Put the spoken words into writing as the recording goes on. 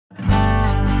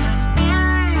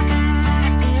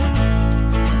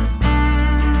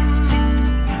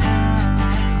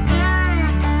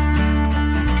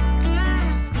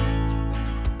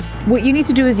What you need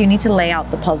to do is you need to lay out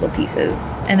the puzzle pieces,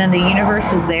 and then the universe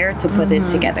is there to put it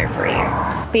together for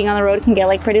you. Being on the road can get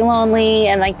like pretty lonely,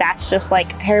 and like that's just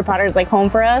like Harry Potter's like home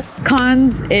for us.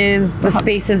 Cons is the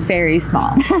space is very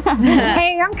small.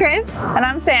 Hey, I'm Chris. And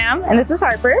I'm Sam, and this is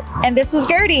Harper. And this is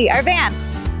Gertie, our van.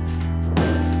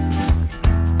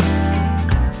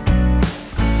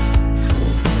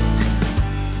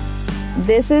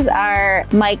 This is our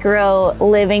micro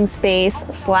living space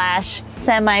slash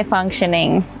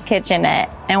semi-functioning kitchenette.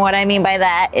 And what I mean by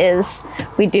that is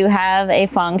we do have a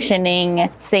functioning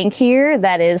sink here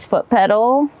that is foot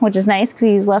pedal, which is nice because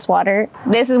you use less water.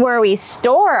 This is where we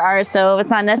store our stove. It's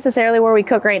not necessarily where we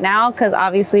cook right now because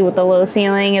obviously with the low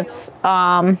ceiling, it's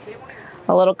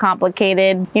a little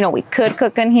complicated. You know, we could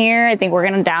cook in here. I think we're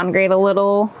gonna downgrade a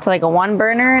little to like a 1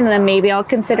 burner, and then maybe I'll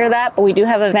consider that, but we do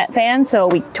have a vent fan, so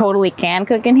we totally can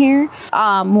cook in here.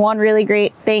 One really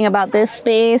great thing about this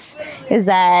space is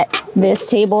that this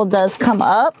table does come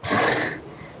up.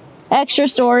 Extra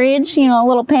storage, you know, a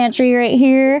little pantry right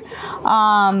here.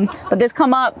 But this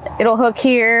come up, it'll hook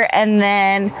here, and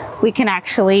then we can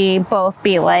actually both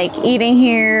be like eating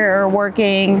here or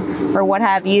working or what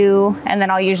have you. And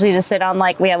then I'll usually just sit on,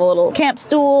 like, we have a little camp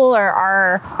stool, or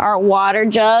our water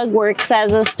jug works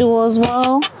as a stool as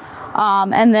well.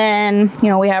 And then, you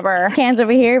know, we have our cans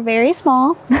over here, very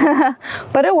small,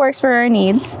 but it works for our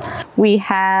needs. We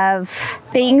have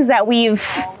things that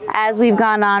as we've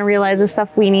gone on, realized the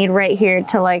stuff we need right here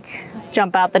to like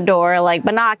jump out the door, like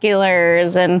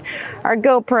binoculars and our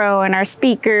GoPro and our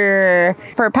speaker.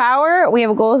 For power, we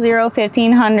have a Goal Zero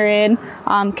 1500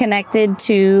 connected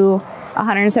to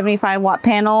 175 watt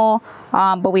panel,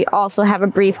 but we also have a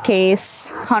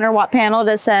briefcase 100 watt panel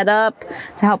to set up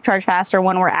to help charge faster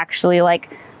when we're actually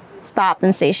like stopped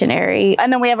and stationary.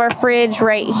 And then we have our fridge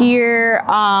right here.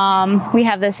 We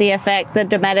have the CFX, the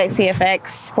Dometic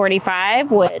CFX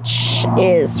 45, which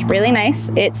is really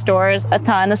nice. It stores a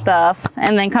ton of stuff.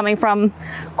 And then coming from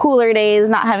cooler days,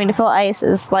 not having to fill ice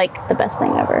is like the best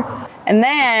thing ever. And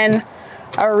then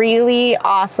a really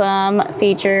awesome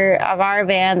feature of our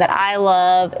van that I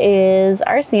love is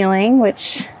our ceiling,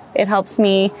 which it helps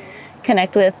me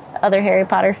connect with other Harry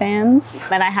Potter fans.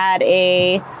 And I had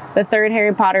the 3rd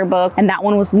Harry Potter book, and that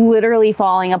one was literally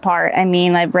falling apart. I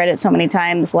mean, I've read it so many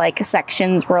times, like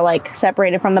sections were like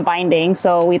separated from the binding.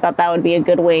 So we thought that would be a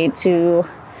good way to,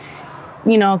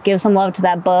 you know, give some love to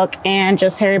that book. And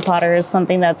just Harry Potter is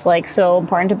something that's like so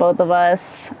important to both of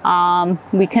us.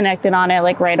 We connected on it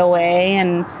like right away,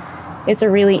 and it's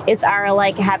our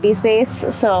like happy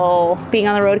space. So being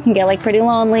on the road can get like pretty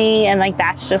lonely, and like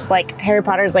that's just like Harry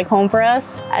Potter's like home for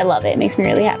us. I love it. It makes me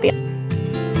really happy.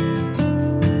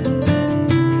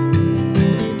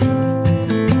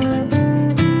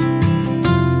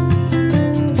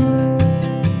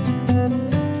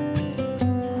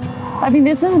 I mean,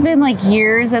 this has been like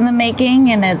years in the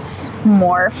making, and it's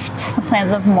morphed. The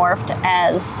plans have morphed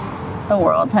as the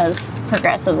world has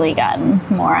progressively gotten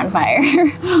more on fire.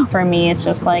 For me, it's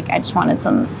just like I just wanted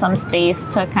some space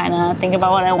to kind of think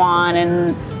about what I want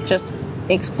and just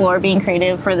explore being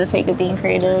creative for the sake of being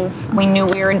creative. We knew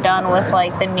we were done with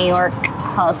like the New York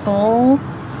hustle.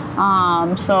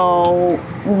 So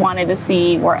we wanted to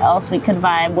see where else we could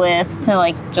vibe with to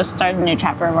like just start a new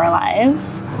chapter of our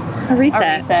lives. A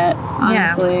reset,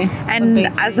 honestly. Yeah. And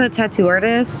as a tattoo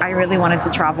artist, I really wanted to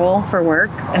travel for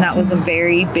work, and that was a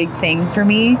very big thing for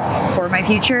me for my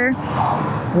future,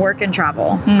 work and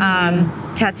travel.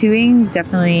 Tattooing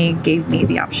definitely gave me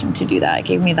the option to do that. It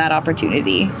gave me that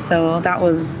opportunity. So that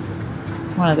was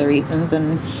one of the reasons,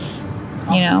 and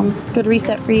you know, good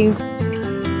reset for you.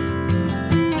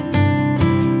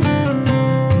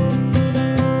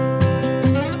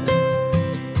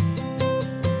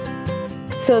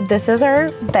 So this is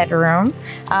our bedroom.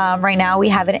 Right now we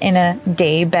have it in a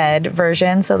day bed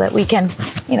version so that we can,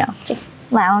 you know, just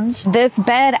lounge. This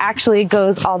bed actually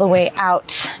goes all the way out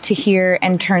to here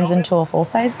and turns into a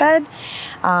full-size bed,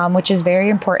 which is very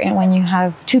important when you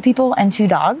have 2 people and 2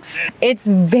 dogs. It's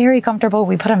very comfortable.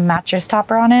 We put a mattress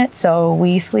topper on it, so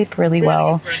we sleep really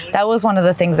well. That was one of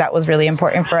the things that was really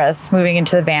important for us moving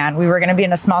into the van. We were gonna be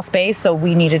in a small space, so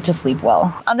we needed to sleep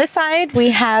well. On this side,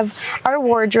 we have our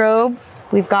wardrobe.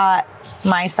 We've got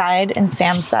my side and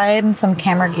Sam's side and some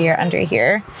camera gear under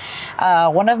here.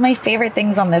 One of my favorite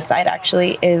things on this side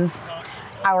actually is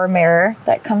our mirror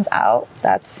that comes out.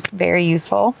 That's very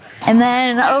useful. And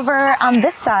then over on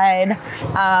this side,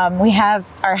 we have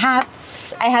our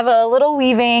hats. I have a little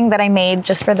weaving that I made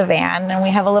just for the van, and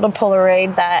we have a little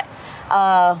Polaroid that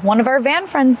one of our van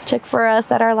friends took for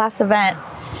us at our last event.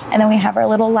 And then we have our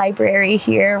little library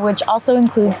here, which also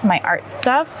includes my art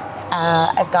stuff.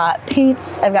 I've got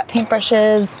paints, I've got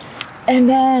paintbrushes, And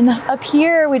then up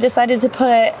here, we decided to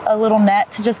put a little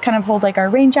net to just kind of hold like our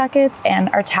rain jackets and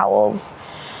our towels,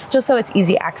 just so it's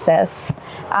easy access.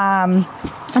 And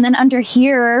then under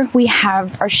here, we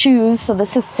have our shoes. So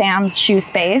this is Sam's shoe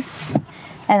space.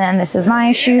 And then this is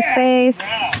my shoe space.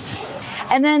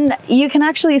 And then you can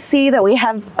actually see that we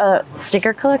have a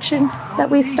sticker collection that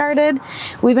we started.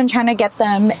 We've been trying to get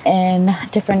them in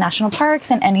different national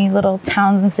parks and any little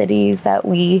towns and cities that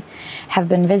we have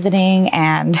been visiting.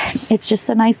 And it's just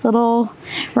a nice little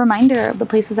reminder of the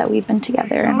places that we've been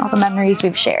together and all the memories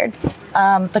we've shared.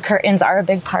 The curtains are a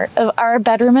big part of our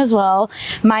bedroom as well.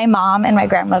 My mom and my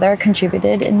grandmother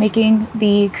contributed in making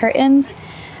the curtains.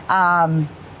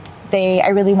 I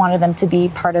really wanted them to be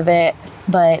part of it,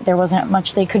 but there wasn't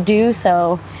much they could do,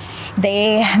 so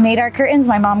they made our curtains.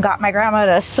 My mom got my grandma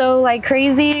to sew like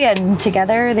crazy, and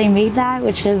together they made that,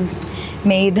 which has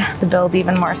made the build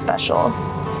even more special.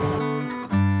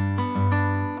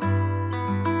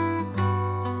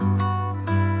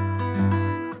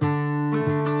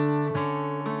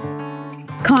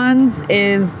 Cons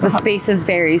is the space is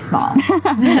very small.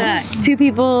 2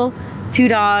 people, 2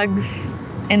 dogs,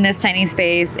 in this tiny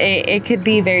space, it could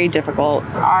be very difficult.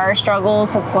 Our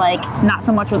struggles, it's like not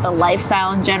so much with the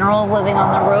lifestyle in general of living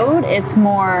on the road, it's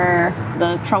more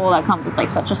the trouble that comes with like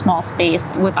such a small space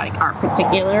with like our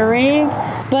particular rig.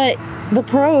 But the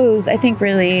pros, I think,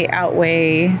 really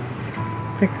outweigh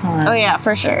the cons. Oh yeah,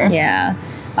 for sure. Yeah.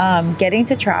 Getting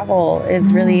to travel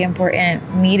is really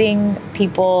important. Meeting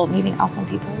people, meeting awesome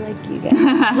people like you guys.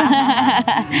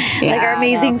 Like our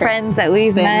amazing friends that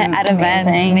we've met at events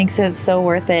makes it so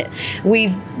worth it.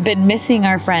 We've been missing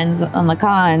our friends on the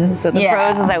cons, but the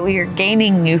pros is that we are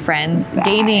gaining new friends,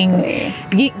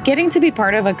 getting to be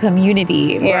part of a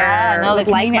community. Yeah, no, the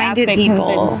community aspect has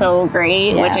been so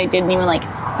great, which I didn't even like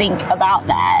think about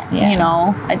that. You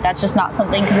know, like, that's just not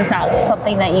something, because it's not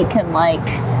something that you can like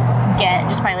get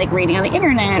just by like reading on the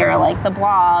internet or like the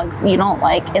blogs. You don't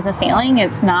like, it's a feeling,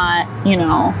 it's not, you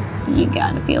know, you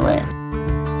gotta feel it.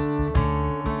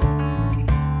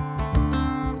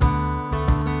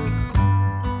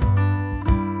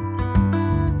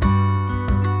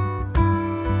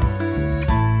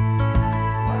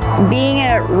 Being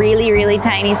a really, really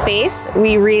tiny space,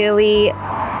 we really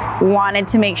wanted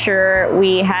to make sure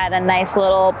we had a nice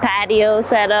little patio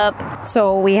set up.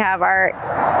 So we have our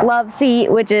love seat,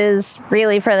 which is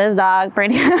really for this dog.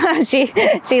 Pretty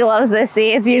she loves this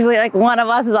seat. It's usually like one of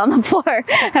us is on the floor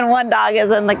and one dog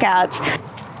is on the couch.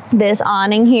 This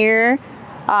awning here,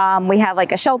 we have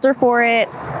like a shelter for it.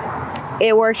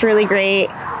 It works really great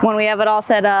when we have it all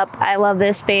set up. I love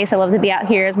this space. I love to be out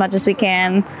here as much as we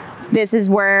can. This is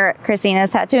where Christina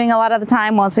is tattooing a lot of the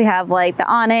time once we have like the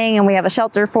awning and we have a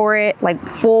shelter for it, like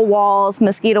full walls,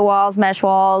 mosquito walls, mesh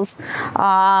walls.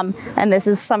 And this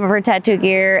is some of her tattoo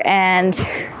gear. And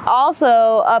also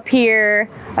up here,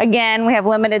 again, we have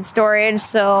limited storage,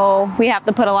 so we have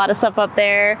to put a lot of stuff up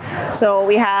there. So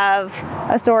we have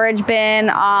a storage bin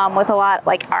with a lot,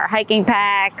 like our hiking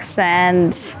packs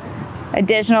and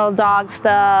additional dog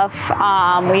stuff.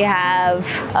 We have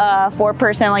a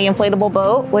 4-person like inflatable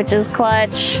boat, which is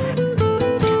clutch.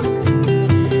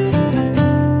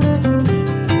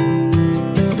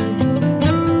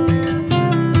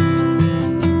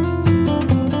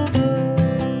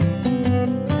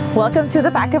 Welcome to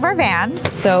the back of our van.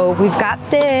 So we've got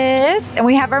this, and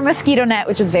we have our mosquito net,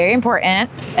 which is very important.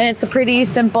 And it's a pretty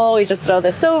simple, we just throw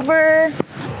this over.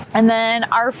 And then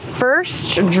our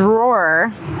first drawer,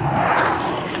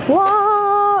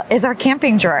 whoa, is our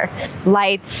camping drawer.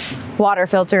 Lights, water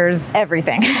filters,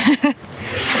 everything.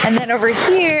 And then over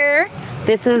here,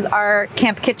 this is our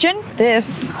camp kitchen.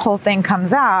 This whole thing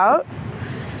comes out.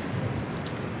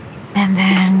 And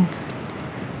then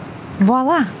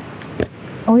voila.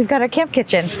 We've got our camp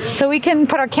kitchen. So we can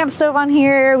put our camp stove on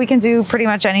here. We can do pretty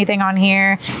much anything on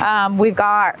here. We've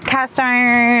got cast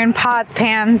iron, pots,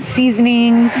 pans,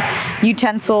 seasonings,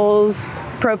 utensils,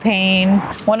 propane.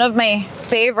 One of my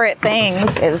favorite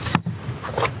things is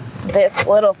this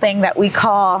little thing that we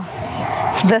call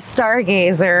the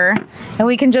stargazer. And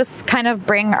we can just kind of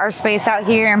bring our space out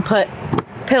here and put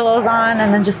pillows on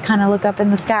and then just kind of look up in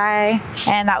the sky.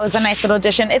 And that was a nice little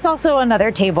addition. It's also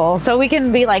another table, so we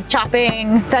can be like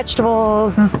chopping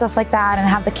vegetables and stuff like that and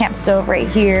have the camp stove right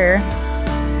here.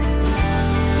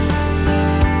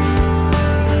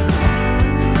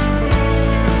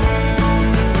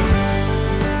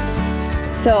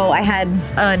 So I had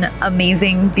an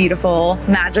amazing, beautiful,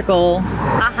 magical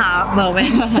aha moment.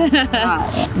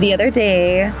 The other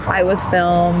day I was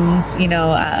filmed,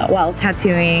 while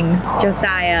tattooing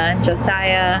Josiah.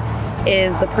 Josiah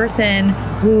is the person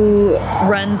who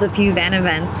runs a few van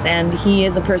events, and he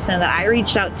is a person that I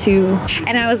reached out to,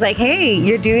 and I was like, hey,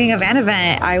 you're doing a van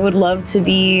event. I would love to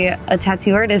be a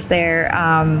tattoo artist there.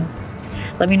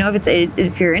 Let me know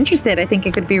if you're interested. I think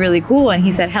it could be really cool. And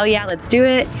he said, hell yeah, let's do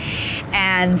it.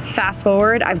 And fast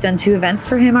forward, I've done 2 events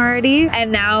for him already.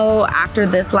 And now after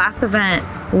this last event,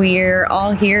 we're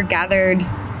all here gathered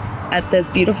at this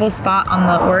beautiful spot on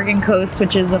the Oregon coast,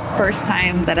 which is the first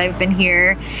time that I've been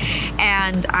here.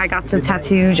 And I got to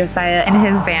tattoo Josiah in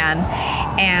his van,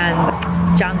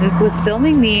 and John Luke was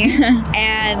filming me.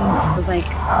 And I was like,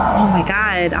 oh my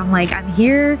God, I'm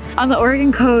here on the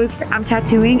Oregon coast, I'm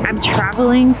tattooing, I'm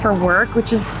traveling for work,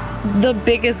 which is the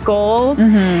biggest goal.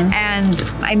 And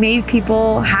I made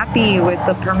people happy with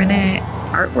the permanent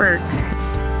artwork.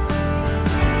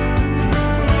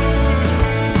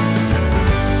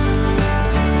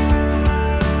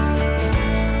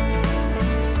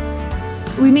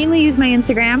 We mainly use my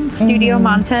Instagram, Studio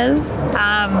Montez.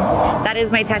 That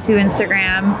is my tattoo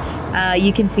Instagram.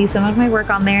 You can see some of my work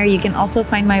on there. You can also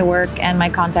find my work and my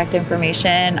contact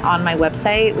information on my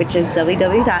website, which is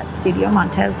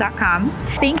www.studiomontez.com.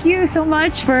 Thank you so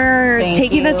much for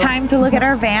taking the time to look at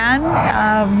our van.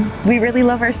 We really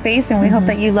love our space, and we hope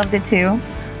that you loved it too.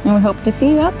 And we hope to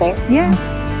see you out there. Yeah.